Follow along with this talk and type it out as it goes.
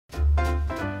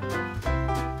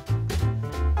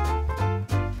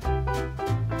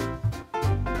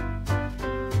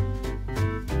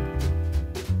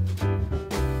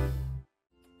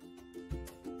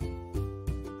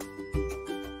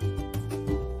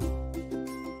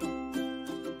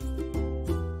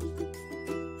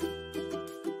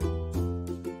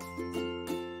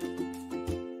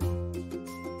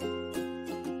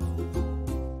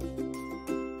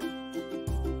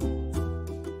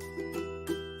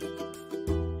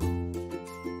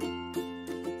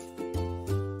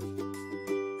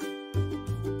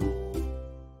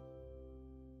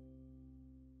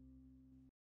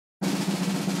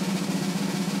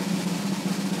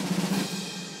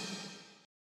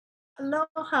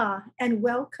Aloha and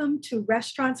welcome to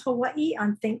Restaurants Hawaii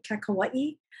on ThinkTech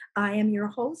Hawaii. I am your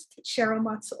host, Sheryl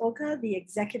Matsuoka, the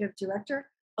Executive Director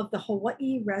of the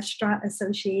Hawaii Restaurant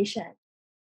Association.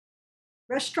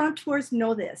 Restaurateurs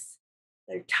know this.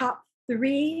 Their top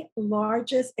three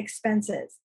largest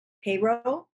expenses: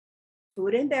 payroll,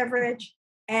 food and beverage,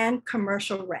 and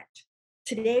commercial rent.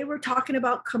 Today we're talking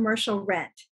about commercial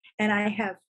rent, and I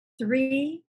have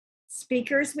three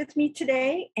speakers with me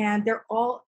today, and they're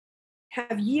all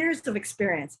have years of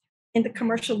experience in the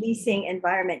commercial leasing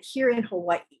environment here in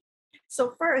Hawaii.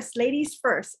 So first, ladies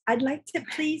first, I'd like to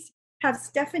please have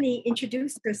Stephanie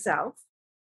introduce herself.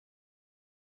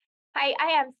 Hi,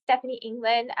 I am Stephanie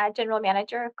England, General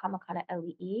Manager of Kamakana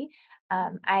LEE.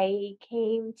 I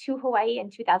came to Hawaii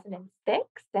in 2006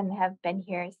 and have been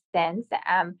here since.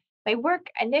 My work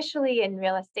initially in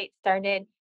real estate started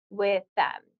with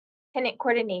tenant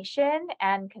coordination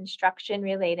and construction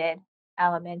related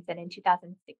elements. And in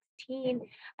 2016,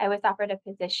 I was offered a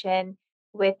position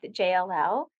with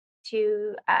JLL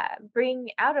to bring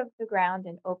out of the ground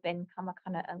and open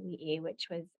Kamakana LEE, which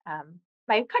was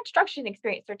my construction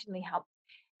experience certainly helped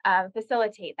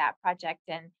facilitate that project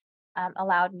and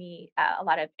allowed me a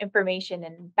lot of information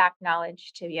and back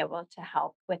knowledge to be able to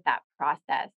help with that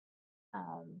process.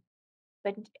 Um,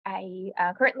 but I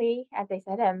currently, as I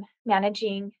said, am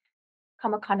managing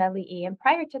Kamakana Li'i, and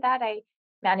prior to that, I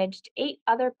managed 8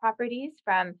 other properties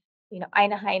from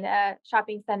Aina Haina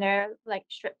Shopping Center, like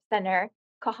Strip Center,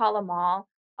 Kahala Mall,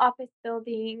 office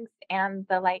buildings, and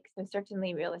the like. So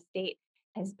certainly, real estate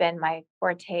has been my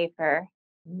forte for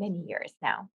many years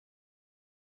now.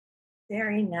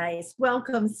 Very nice.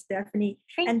 Welcome, Stephanie.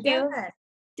 Thank And you.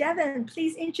 Devin,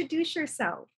 please introduce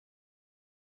yourself.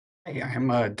 Hey, I'm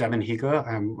Deven Higa.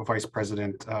 I'm a Vice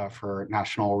President for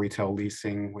National Retail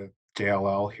Leasing with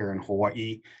JLL here in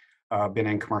Hawaii. Been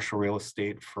in commercial real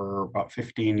estate for about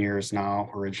 15 years now,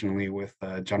 originally with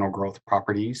General Growth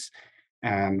Properties,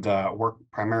 and work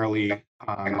primarily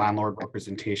on landlord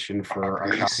representation for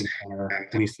our shopping center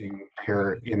leasing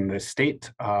here in the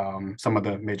state. Some of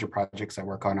the major projects I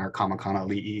work on are Kamakana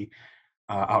Li'i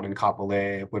out in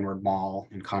Kapolei, Windward Mall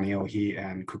in Kaneohe,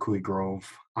 and Kukui Grove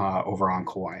over on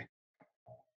Kauai.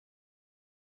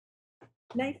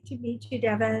 Nice to meet you,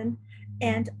 Devin.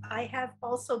 And I have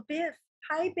also Biff.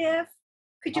 Hi, Biff.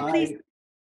 Could you please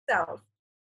Hi, yourself?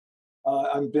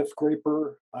 I'm Biff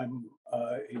Graper. I'm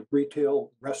a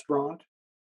retail restaurant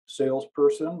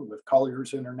salesperson with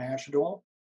Colliers International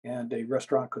and a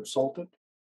restaurant consultant.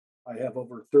 I have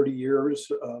over 30 years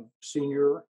of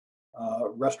senior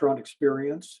restaurant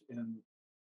experience in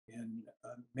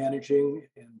managing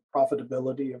and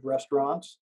profitability of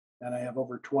restaurants, and I have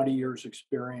over 20 years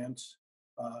experience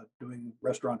doing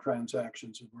restaurant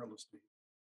transactions in real estate.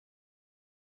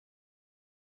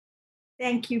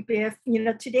 Thank you, Biff.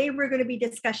 Today we're going to be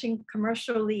discussing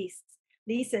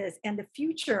leases and the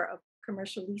future of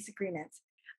commercial lease agreements.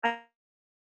 I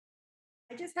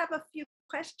just have a few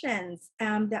questions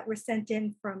that were sent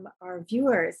in from our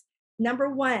viewers. Number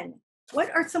one, what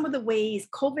are some of the ways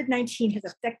COVID-19 has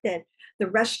affected the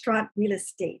restaurant real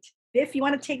estate? Biff, you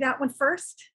want to take that one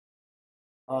first?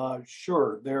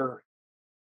 Sure, there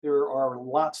are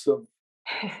lots of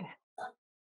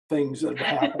things that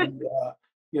have happened.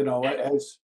 You know,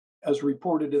 as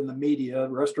reported in the media,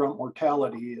 restaurant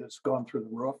mortality has gone through the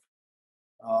roof.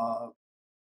 Uh,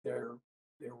 there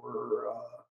there were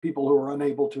people who were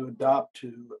unable to adopt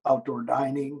to outdoor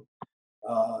dining,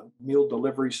 meal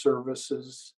delivery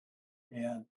services,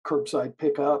 and curbside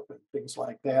pickup and things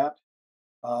like that.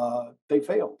 They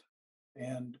failed,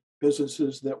 and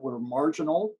businesses that were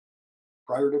marginal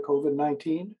prior to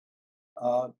COVID-19,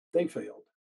 they failed,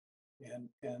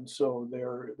 and so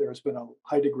there's been a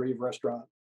high degree of restaurant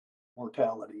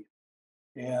mortality,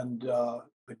 and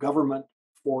the government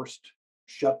forced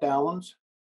shutdowns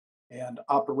and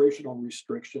operational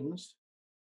restrictions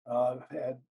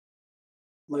had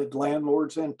led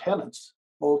landlords and tenants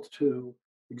both to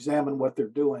examine what they're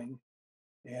doing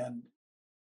and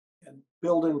and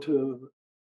build into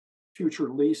future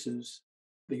leases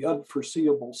the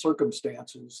unforeseeable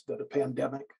circumstances that a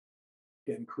pandemic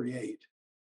can create.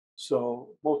 So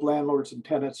both landlords and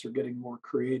tenants are getting more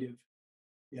creative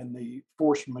in the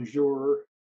force majeure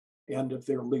end of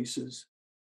their leases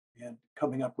and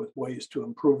coming up with ways to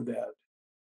improve that.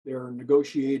 They're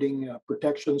negotiating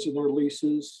protections in their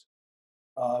leases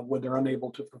when they're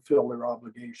unable to fulfill their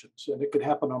obligations. And it could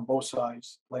happen on both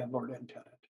sides, landlord and tenant.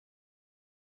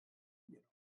 You know,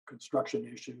 construction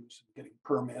issues, getting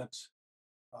permits,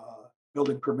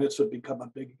 building permits have become a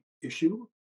big issue,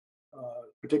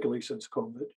 particularly since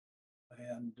COVID,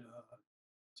 and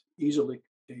easily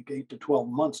take 8 to 12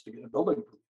 months to get a building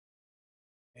permit.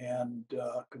 And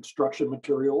construction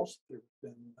materials, there've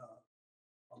been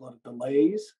a lot of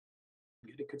delays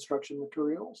getting construction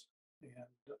materials,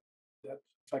 and that's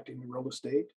affecting the real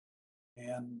estate.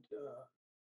 And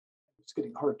it's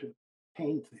getting hard to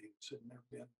obtain things, and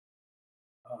there've been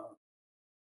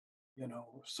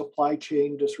supply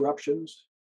chain disruptions,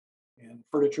 and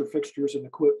furniture, fixtures, and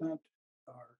equipment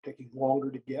are taking longer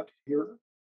to get here,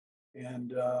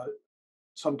 and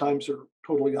sometimes they're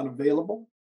totally unavailable.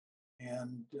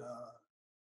 And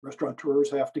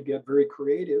restaurateurs have to get very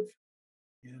creative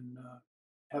in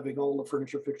having all the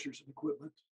furniture, fixtures, and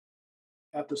equipment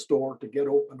at the store to get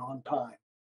open on time.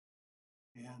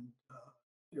 And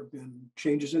there have been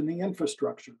changes in the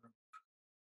infrastructure of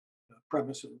the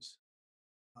premises.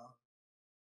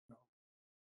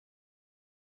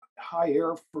 High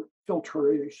air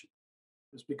filtration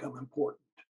has become important,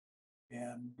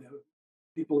 and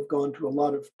people have gone to a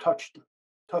lot of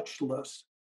touchless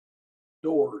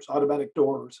doors, automatic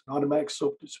doors, automatic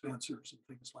soap dispensers, and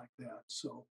things like that.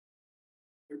 So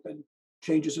there have been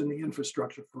changes in the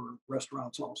infrastructure for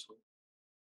restaurants also.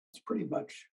 It's pretty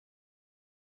much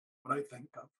what I think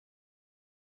of.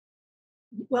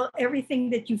 Well, everything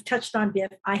that you've touched on,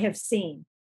 Biff, I have seen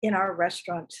in our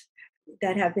restaurant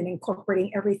that have been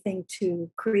incorporating everything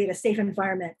to create a safe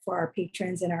environment for our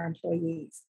patrons and our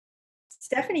employees.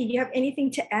 Stephanie, do you have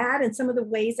anything to add in some of the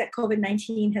ways that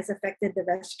COVID-19 has affected the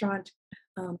restaurant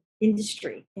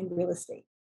industry in real estate?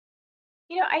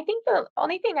 I think the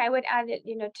only thing I would add,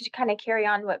 to kind of carry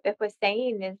on what Biff was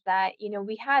saying is that,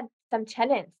 we had some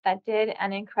tenants that did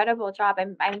an incredible job.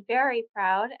 I'm very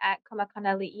proud at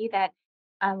Kamakana that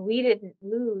we didn't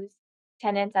lose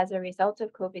tenants as a result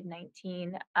of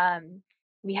COVID-19.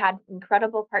 We had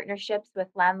incredible partnerships with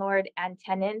landlord and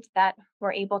tenant that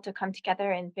were able to come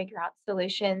together and figure out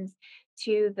solutions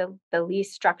to the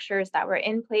lease structures that were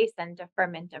in place and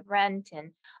deferment of rent and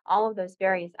all of those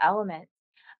various elements.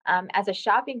 As a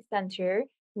shopping center,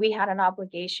 we had an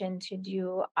obligation to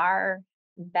do our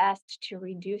best to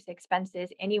reduce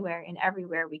expenses anywhere and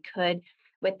everywhere we could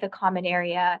with the common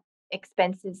area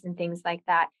expenses and things like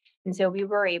that. And so we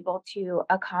were able to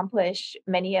accomplish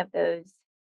many of those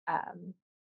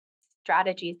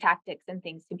strategies, tactics, and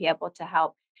things to be able to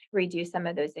help reduce some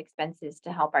of those expenses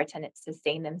to help our tenants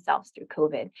sustain themselves through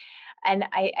COVID. And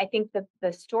I think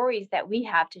the stories that we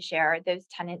have to share are those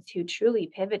tenants who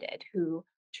truly pivoted, who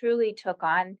truly took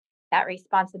on that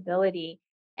responsibility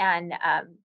and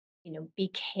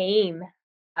became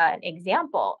an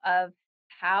example of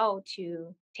how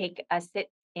to take a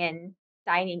sit-in,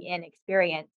 dining-in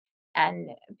experience and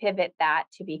pivot that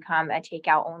to become a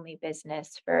takeout only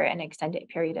business for an extended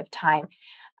period of time.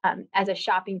 As a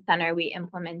shopping center, we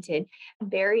implemented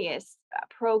various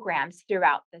programs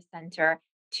throughout the center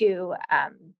to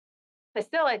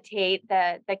facilitate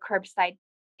the curbside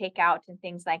takeout and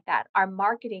things like that. Our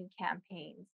marketing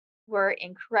campaigns were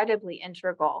incredibly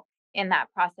integral in that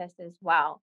process as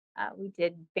well. We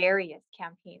did various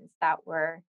campaigns that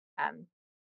were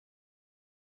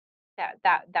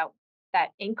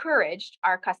that encouraged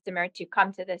our customer to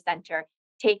come to the center,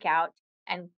 take out,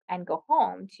 and go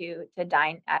home to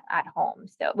dine at home.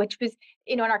 So, which was,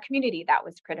 in our community, that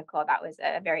was critical. That was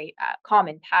a very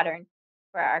common pattern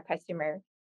for our customer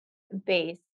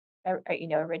base,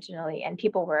 originally, and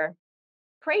people were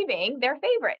craving their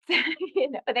favorites.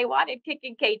 They wanted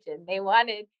Kickin' Cajun. They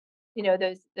wanted,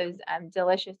 those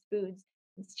delicious foods,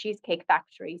 Cheesecake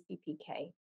Factory,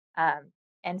 CPK.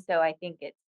 And so I think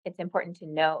it's important to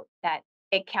note that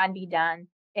it can be done.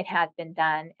 It has been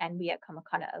done, and we at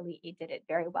Kamakana Ali'i did it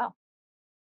very well.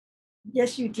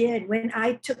 Yes, you did. When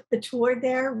I took the tour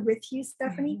there with you,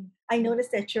 Stephanie, I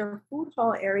noticed that your food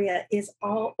hall area is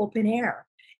all open air.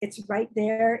 It's right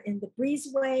there in the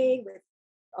breezeway with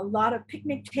a lot of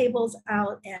picnic tables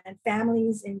out and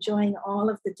families enjoying all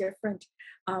of the different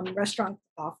restaurant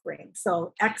offerings.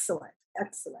 So excellent,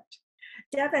 excellent.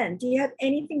 Devin, do you have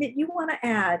anything that you want to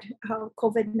add how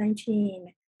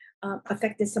COVID-19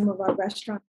 affected some of our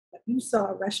restaurants, what you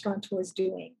saw restaurateurs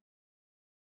doing?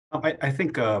 I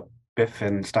think Biff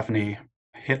and Stephanie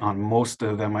hit on most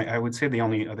of them. I would say the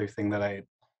only other thing that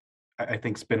I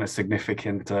think's been a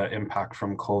significant impact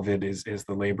from COVID is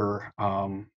the labor,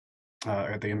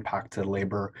 or the impact to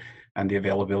labor and the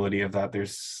availability of that.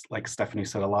 There's, like Stephanie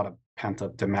said, a lot of pent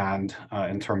up demand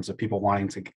in terms of people wanting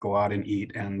to go out and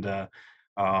eat and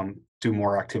do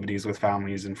more activities with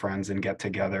families and friends and get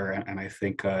together. And I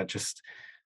think just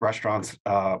restaurants,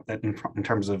 in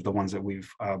terms of the ones that we've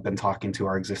been talking to,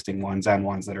 our existing ones and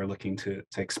ones that are looking to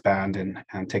expand and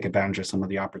take advantage of some of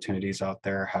the opportunities out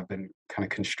there, have been kind of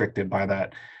constricted by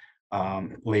that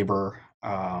labor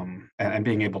and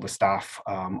being able to staff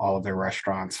all of their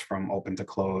restaurants from open to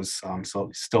close. So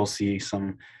still see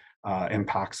some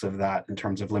impacts of that in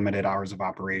terms of limited hours of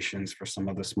operations for some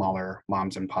of the smaller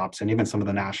moms and pops, and even some of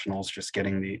the nationals just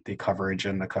getting the coverage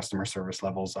and the customer service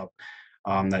levels up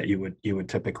that you would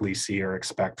typically see or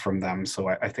expect from them. So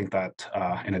I think that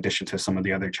in addition to some of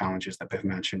the other challenges that Biff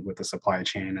mentioned with the supply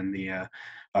chain and the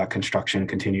construction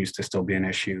continues to still be an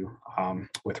issue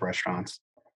with restaurants.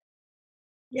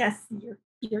 Yes,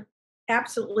 you're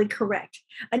absolutely correct.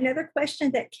 Another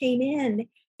question that came in,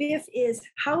 Biff, is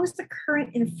how is the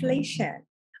current inflation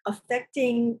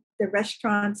affecting the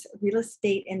restaurant's real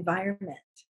estate environment?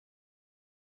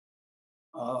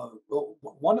 Well,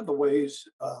 one of the ways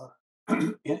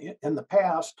in the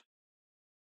past,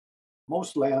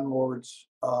 most landlords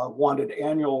wanted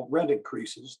annual rent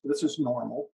increases. This is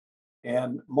normal.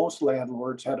 And most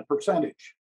landlords had a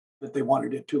percentage that they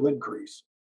wanted it to increase,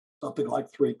 something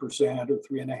like 3% or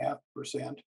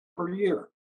 3.5% per year.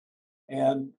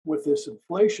 And with this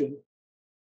inflation,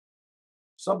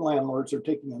 some landlords are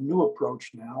taking a new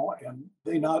approach now, and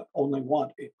they not only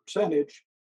want a percentage,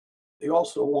 they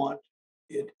also want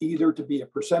it either to be a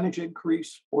percentage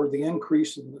increase or the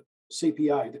increase in the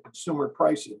CPI, the Consumer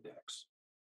Price Index.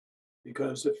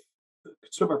 Because if the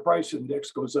Consumer Price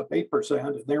Index goes up 8%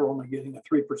 and they're only getting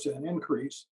a 3%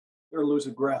 increase, they're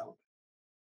losing ground.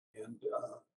 And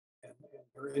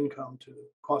their income to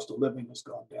cost of living has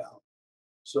gone down.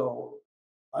 So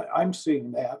I'm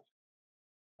seeing that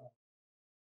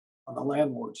on the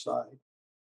landlord side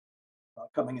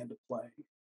coming into play.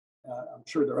 I'm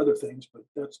sure there are other things, but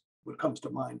that's what comes to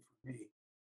mind for me.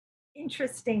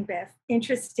 Interesting, Biff.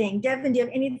 Interesting. Devin, do you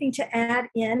have anything to add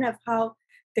in of how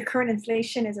the current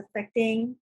inflation is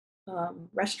affecting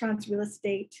restaurants, real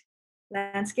estate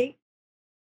landscape?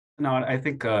 No, I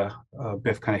think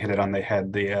Biff kind of hit it on the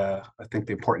head. I think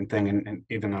the important thing, and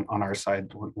even on our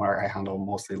side, where I handle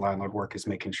mostly landlord work, is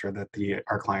making sure that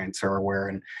our clients are aware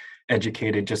and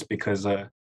educated. Just because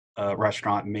a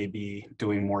restaurant may be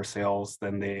doing more sales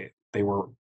than they were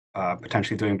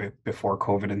potentially doing before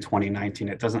COVID in 2019,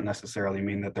 it doesn't necessarily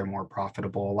mean that they're more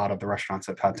profitable. A lot of the restaurants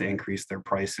have had to increase their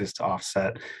prices to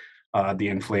offset the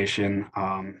inflation,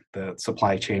 the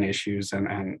supply chain issues,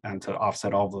 and to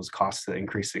offset all those costs, the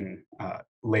increasing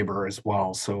labor as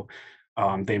well. So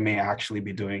they may actually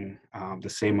be doing the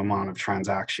same amount of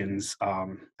transactions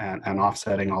and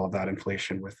offsetting all of that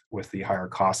inflation with the higher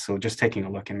costs. So just taking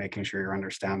a look and making sure you're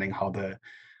understanding how the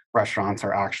restaurants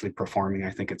are actually performing, I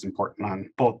think it's important on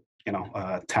both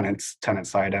tenant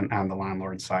side and the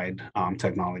landlord side to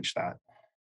acknowledge that.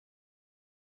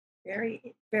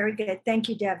 Very, very good. Thank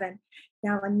you, Devin.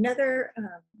 Now, another,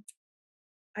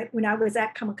 when I was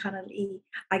at Kamakana,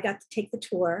 I got to take the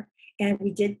tour and we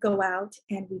did go out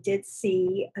and we did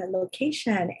see a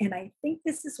location. And I think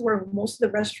this is where most of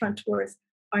the restaurateurs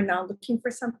are now looking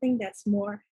for something that's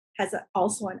more,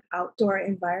 also an outdoor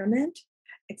environment,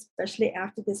 especially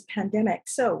after this pandemic.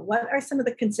 So what are some of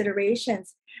the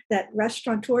considerations that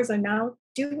restaurateurs are now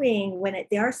doing when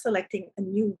they are selecting a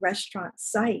new restaurant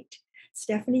site?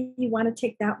 Stephanie, you want to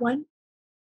take that one?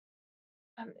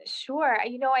 Sure.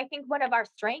 I think one of our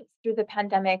strengths through the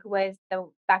pandemic was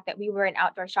the fact that we were an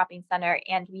outdoor shopping center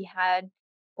and we had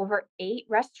over 8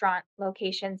 restaurant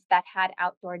locations that had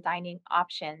outdoor dining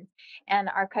options. And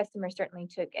our customers certainly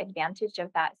took advantage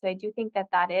of that. So I do think that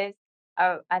that is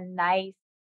a nice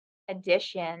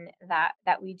addition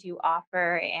that we do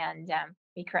offer. And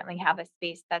we currently have a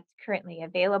space that's currently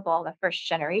available, the first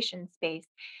generation space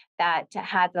that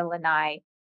has a lanai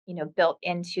built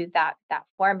into that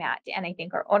format. And I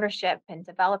think our ownership and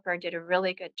developer did a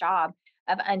really good job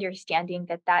of understanding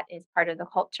that that is part of the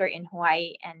culture in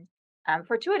Hawaii, and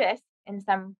fortuitous in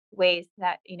some ways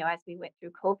that as we went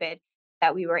through COVID,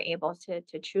 that we were able to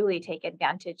truly take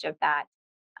advantage of that.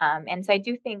 And so I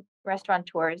do think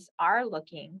restaurateurs are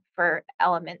looking for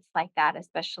elements like that,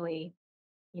 especially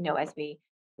as we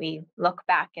look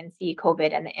back and see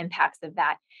COVID and the impacts of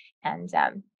that. And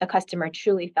the customer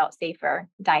truly felt safer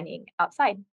dining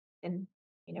outside and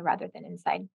rather than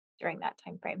inside during that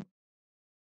time frame.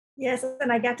 Yes,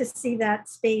 and I got to see that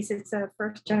space. It's a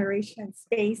first generation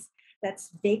space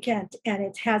that's vacant and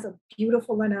it has a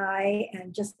beautiful lanai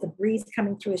and just the breeze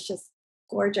coming through is just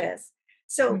gorgeous.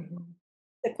 So Mhm.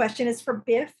 the question is for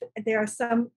Biff.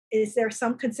 Is there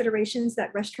some considerations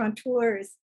that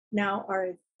restaurateurs now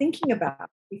are thinking about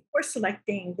before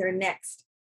selecting their next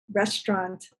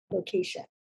restaurant location?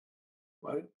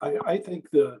 But I think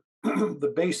the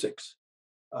the basics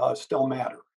still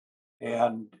matter,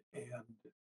 and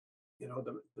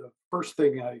the first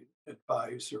thing I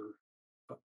advise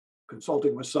or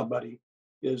consulting with somebody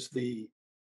is the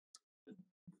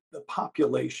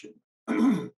population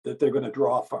that they're going to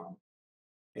draw from.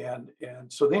 And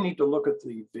so they need to look at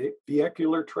the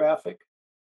vehicular traffic,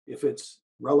 if it's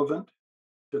relevant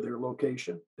to their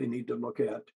location. They need to look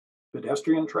at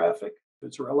pedestrian traffic, if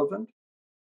it's relevant.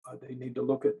 They need to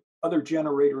look at other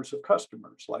generators of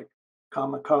customers, like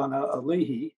Kamakana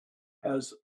Alihi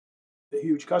has a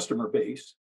huge customer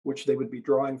base, which they would be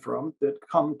drawing from, that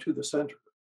come to the center.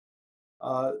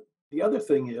 The other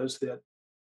thing is that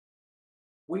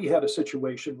we had a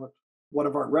situation with one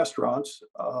of our restaurants.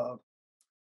 A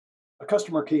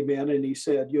customer came in and he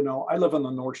said, you know, I live on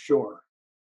the North Shore,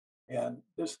 and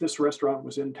this restaurant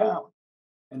was in town.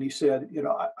 And he said, you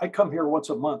know, I come here once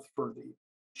a month for the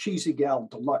Cheesy Gal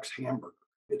Deluxe hamburger.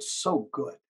 It's so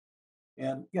good.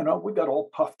 And, you know, we got all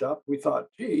puffed up. We thought,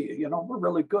 gee, you know, we're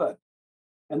really good.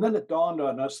 And then it dawned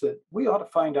on us that we ought to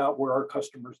find out where our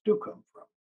customers do come from.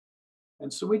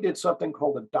 And so we did something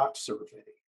called a dot survey.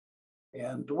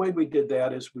 And the way we did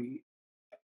that is we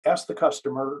asked the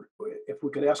customer if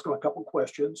we could ask them a couple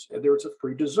questions, and there's a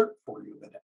free dessert for you in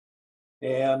it.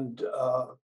 And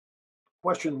the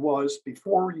question was,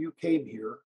 before you came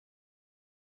here,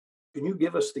 can you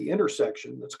give us the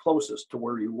intersection that's closest to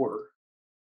where you were?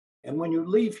 And when you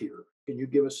leave here, can you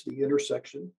give us the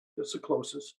intersection that's the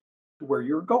closest to where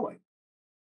you're going?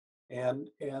 And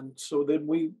so then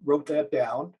we wrote that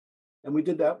down, and we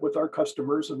did that with our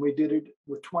customers, and we did it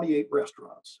with 28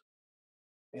 restaurants.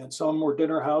 And some were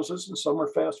dinner houses and some were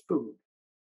fast food.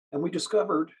 And we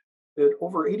discovered that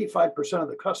over 85% of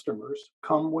the customers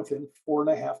come within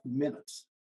 4.5 minutes.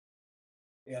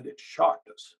 And it shocked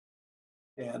us.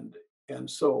 And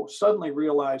so suddenly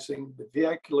realizing the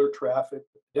vehicular traffic,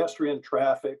 the pedestrian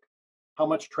traffic, how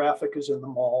much traffic is in the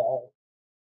mall,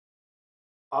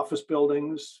 office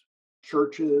buildings,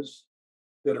 churches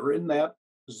that are in that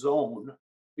zone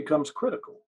becomes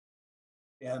critical.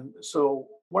 And so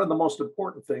one of the most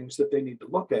important things that they need to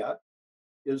look at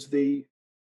is the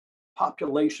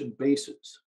population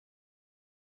bases.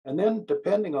 And then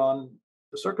depending on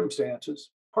the circumstances,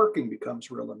 parking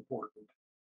becomes real important.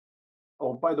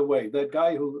 Oh, by the way, that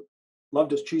guy who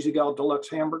loved his Cheesy Gal Deluxe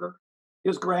hamburger,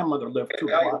 his grandmother lived 2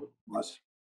 blocks from us.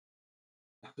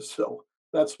 So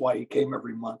that's why he came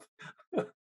every month.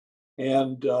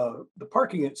 And the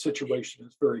parking situation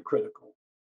is very critical.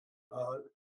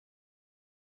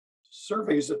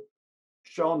 Surveys have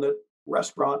shown that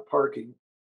restaurant parking,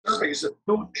 surveys that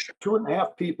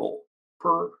 2.5 people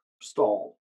per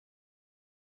stall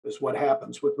is what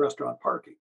happens with restaurant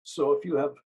parking. So if you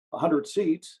have 100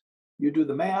 seats, you do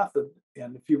the math,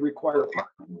 and if you require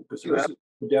parking, because this is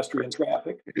pedestrian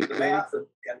traffic, you do the math, and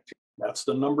that's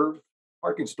the number of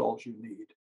parking stalls you need.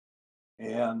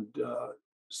 And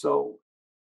so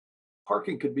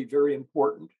parking could be very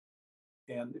important.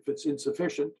 And if it's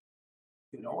insufficient,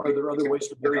 you know, are there other ways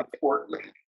to make up for it?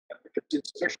 If it's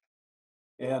insufficient.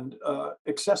 And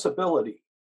accessibility.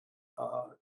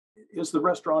 Is the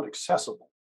restaurant accessible?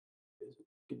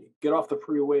 Can you get off the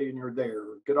freeway and you're there?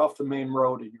 Get off the main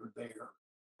road and you're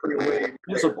there?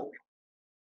 Visible.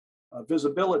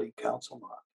 Visibility counts a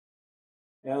lot.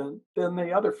 And then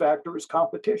the other factor is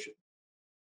competition.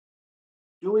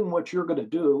 Doing what you're going to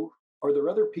do, are there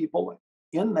other people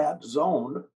in that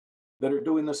zone that are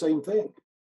doing the same thing?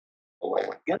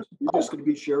 You're just going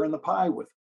to be sharing the pie with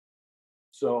them.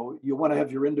 So you want to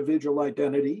have your individual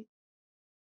identity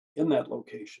in that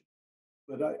location.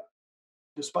 But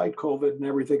despite COVID and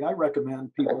everything, I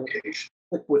recommend people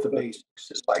stick with the basics.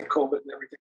 Despite COVID and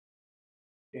everything.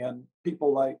 And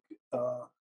people like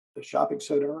the shopping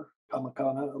center,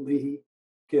 Kamakana Alihi,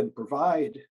 can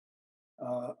provide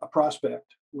a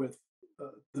prospect with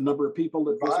the number of people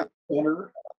that visit the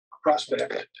center,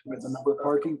 prospect with the number of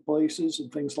parking places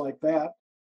and things like that.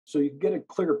 So you can get a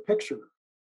clear picture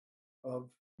of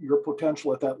your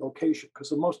potential at that location. Because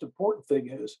the most important thing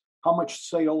is, how much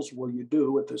sales will you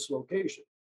do at this location?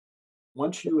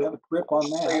 Once you have a grip on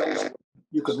that,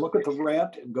 you can look at the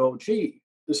rent and go, gee,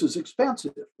 this is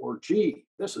expensive, or gee,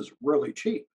 this is really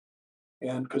cheap.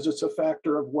 And because it's a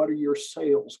factor of what are your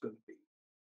sales going to be.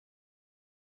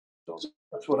 So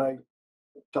that's what I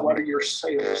tell. What are your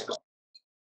sales?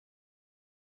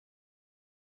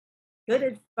 Good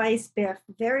advice, Biff.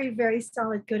 Very, very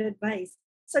solid, good advice.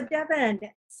 So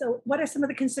Deven, so what are some of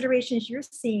the considerations you're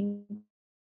seeing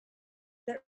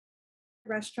that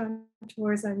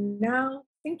restaurateurs are now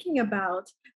thinking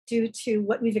about due to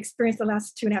what we've experienced the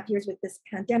last 2.5 years with this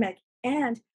pandemic?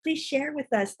 And please share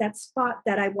with us that spot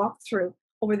that I walked through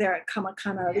over there at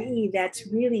Kamakana Ali'i that's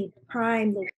really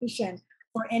prime location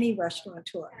for any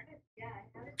restaurateur.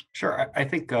 Sure. I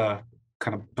think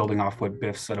kind of building off what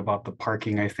Biff said about the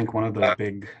parking, I think one of the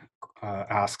big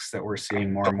asks that we're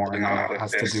seeing more and more now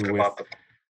has to do with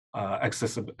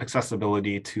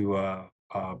accessibility to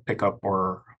pickup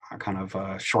or kind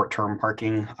of short-term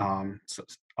parking. So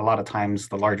a lot of times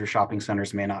the larger shopping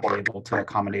centers may not be able to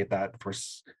accommodate that for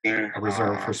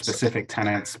reserved for specific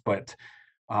tenants, but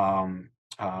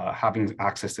having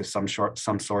access to some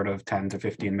sort of 10 to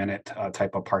 15 minute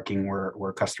type of parking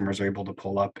where customers are able to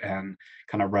pull up and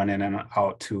kind of run in and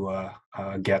out to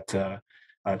get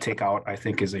takeout, I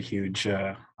think is a huge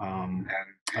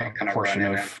portion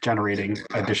of generating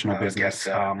additional business,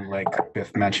 like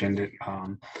Biff mentioned,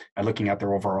 looking at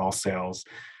their overall sales.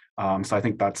 So I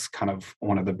think that's kind of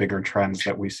one of the bigger trends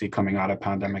that we see coming out of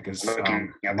pandemic is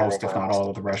most, if not all,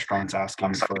 of the restaurants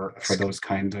asking for those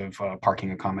kind of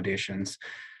parking accommodations.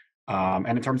 And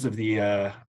in terms of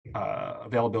the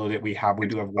availability that we have, we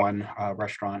do have one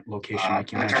restaurant location,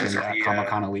 like you mentioned, at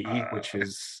Kamakana, which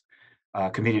is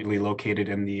conveniently located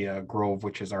in the Grove,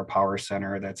 which is our power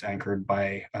center that's anchored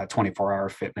by 24-hour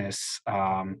fitness.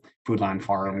 Foodland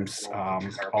Farms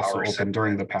also opened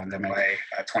during the pandemic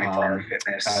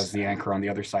as the anchor on the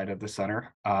other side of the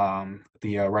center.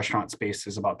 The restaurant space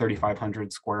is about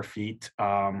 3,500 square feet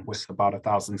with about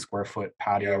 1,000 square foot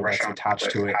patio that's attached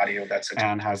to it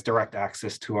and has direct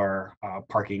access to our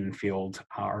parking field,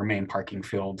 our main parking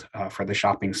field for the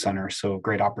shopping center. So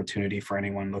great opportunity for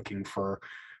anyone looking for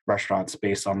restaurant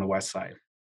space on the west side.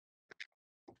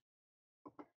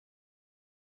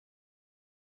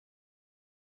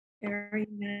 Very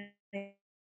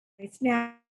nice.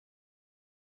 Now,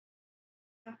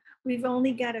 we've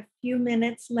only got a few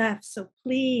minutes left, so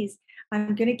please,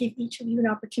 I'm going to give each of you an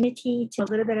opportunity to a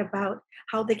little bit about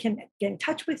how they can get in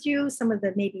touch with you, some of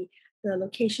the maybe the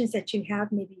locations that you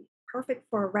have maybe perfect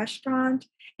for a restaurant,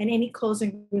 and any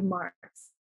closing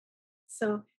remarks.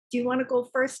 So do you want to go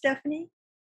first, Stephanie?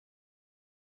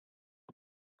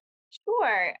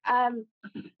 Sure.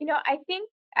 I think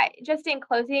just in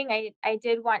closing, I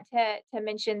did want to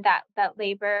mention that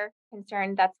labor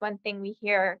concern. That's one thing we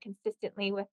hear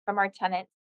consistently from our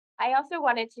tenants. I also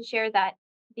wanted to share that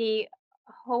the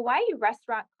Hawaii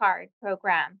Restaurant Card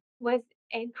program was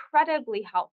incredibly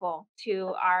helpful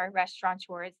to our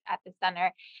restaurateurs at the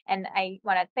center. And I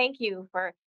want to thank you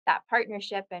for that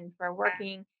partnership and for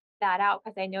working that out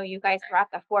because I know you guys were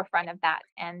at the forefront of that,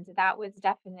 and that was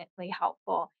definitely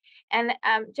helpful. And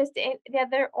the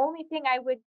other only thing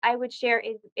I would share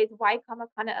is why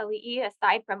Kamakana Ali'i,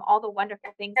 aside from all the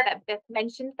wonderful things that Biff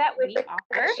mentioned that we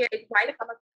offer,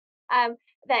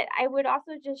 that I would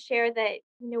also just share that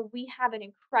we have an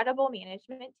incredible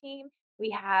management team. We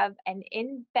have an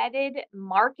embedded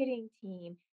marketing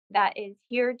team that is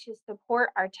here to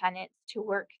support our tenants to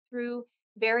work through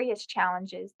various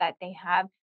challenges that they have.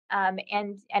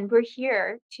 And we're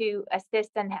here to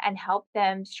assist and help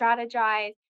them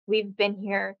strategize. We've been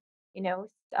here,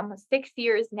 almost 6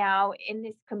 years now in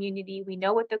this community. We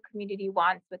know what the community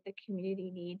wants, what the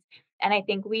community needs. And I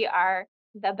think we are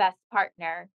the best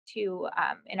partner to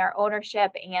in our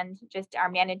ownership and just our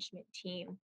management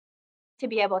team to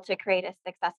be able to create a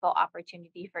successful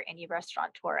opportunity for any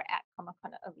restaurateur at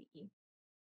Kamakana Ali'i.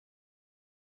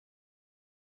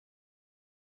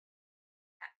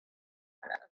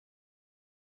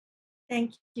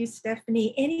 Thank you,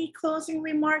 Stephanie. Any closing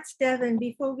remarks, Devin,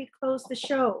 before we close the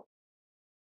show?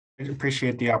 I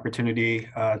appreciate the opportunity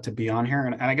to be on here.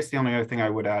 And I guess the only other thing I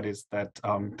would add is that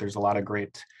there's a lot of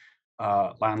great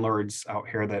landlords out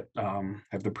here that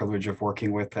have the privilege of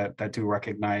working with that do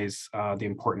recognize the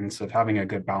importance of having a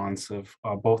good balance of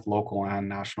both local and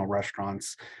national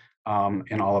restaurants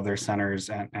in all of their centers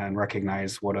and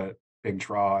recognize what a big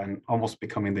draw and almost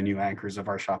becoming the new anchors of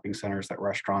our shopping centers that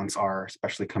restaurants are,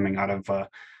 especially coming out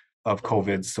of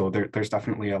COVID. So there's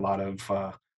definitely a lot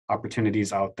of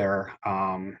opportunities out there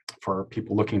for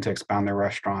people looking to expand their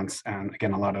restaurants. And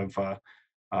again, a lot of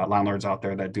landlords out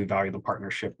there that do value the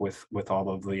partnership with all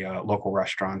of the local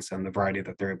restaurants and the variety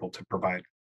that they're able to provide.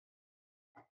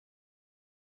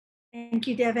 Thank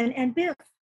you, Devin. And Biff.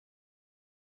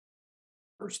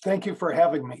 First, thank you for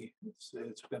having me.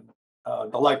 It's been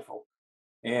delightful.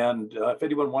 And if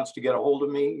anyone wants to get a hold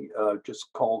of me, just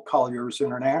call Colliers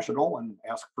International and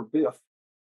ask for Biff.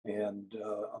 And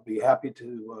I'll be happy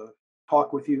to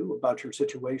talk with you about your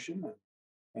situation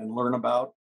and learn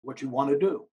about what you want to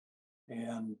do.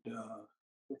 And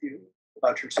with you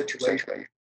about your situation.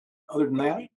 Other than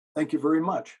that, thank you very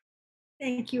much.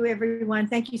 Thank you, everyone.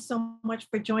 Thank you so much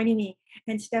for joining me.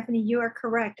 And Stephanie, you are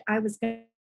correct. I was going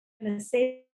to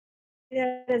say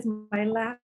that as my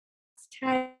last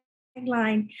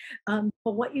tagline.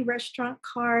 Hawaii Restaurant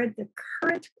Card, the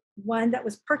current one that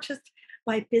was purchased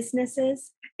by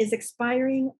businesses is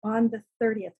expiring on the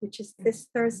 30th, which is this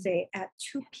Thursday at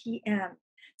 2 p.m.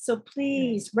 So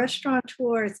please,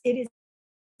 restaurateurs, it is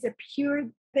a pure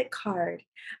debit card.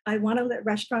 I want to let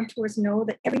restaurateurs know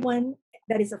that everyone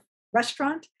that is a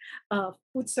restaurant,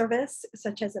 food service,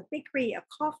 such as a bakery, a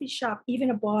coffee shop, even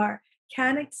a bar,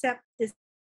 can accept this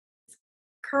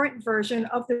current version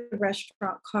of the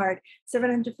restaurant card.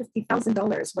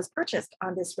 $750,000 was purchased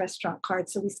on this restaurant card.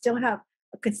 So we still have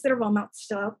a considerable amount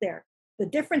still out there. The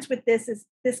difference with this is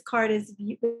this card is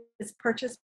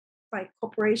purchased by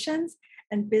corporations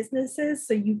and businesses.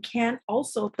 So you can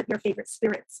also put your favorite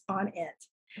spirits on it.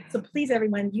 So please,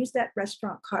 everyone, use that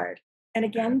restaurant card. And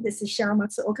again, this is Sheryl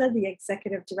Matsuoka, the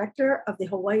Executive Director of the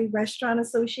Hawaii Restaurant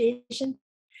Association.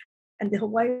 And the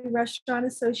Hawaii Restaurant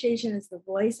Association is the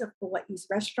voice of Hawaii's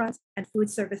restaurants and food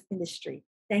service industry.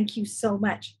 Thank you so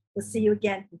much. We'll see you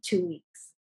again in 2 weeks.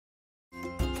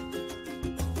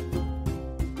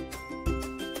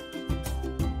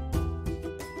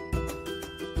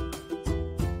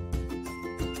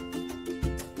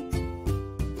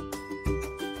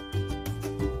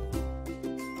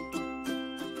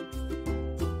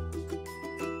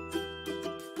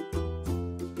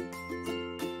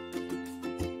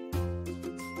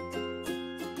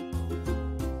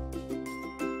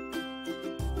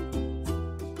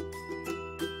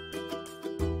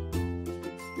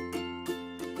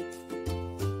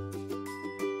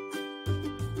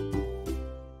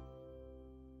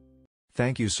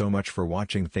 Thank you so much for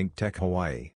watching ThinkTech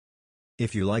Hawaii.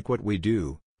 If you like what we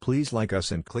do, please like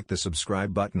us and click the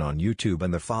subscribe button on YouTube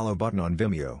and the follow button on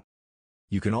Vimeo.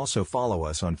 You can also follow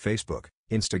us on Facebook,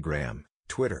 Instagram,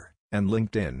 Twitter, and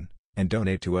LinkedIn, and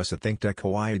donate to us at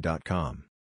thinktechhawaii.com.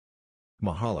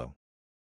 Mahalo.